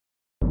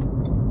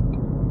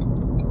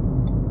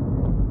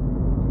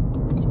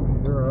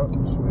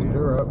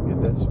up,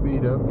 get that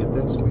speed up, get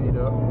that speed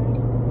up.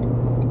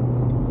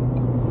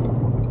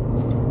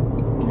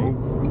 Okay.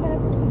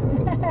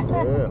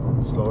 Yeah,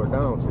 slow it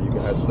down so you can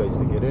have space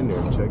to get in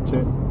there. Check,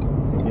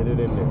 and get it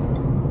in there.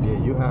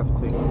 Yeah, you have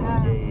to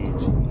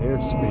gauge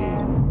their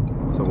speed.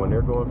 So when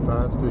they're going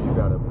faster, you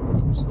gotta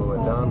slow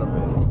it down a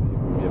bit so you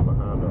can get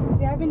behind them.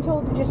 See, I've been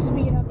told to just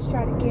speed up to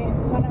try to get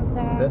in front of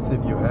them. That's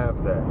if you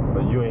have that,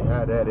 but you ain't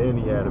had that and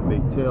he had a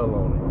big tail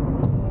on it.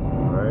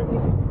 Right?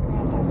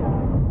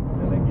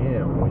 And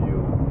again, when you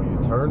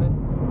turn it,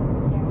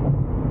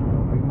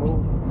 we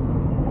move.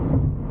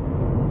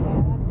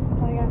 Yeah, that's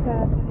like I said,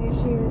 that's an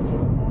issue. It's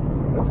just that.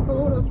 That's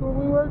cool. That's what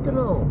we're working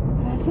on.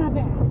 That's not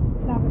bad.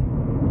 It's not bad.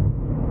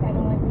 I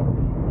don't like it.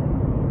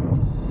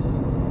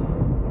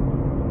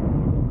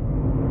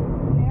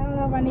 I don't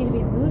know if I need to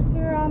be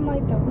looser on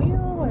like the wheel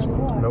or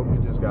what. Nope. You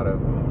just gotta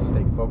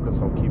stay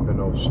focused on keeping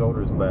those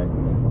shoulders back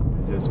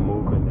and just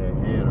moving that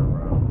head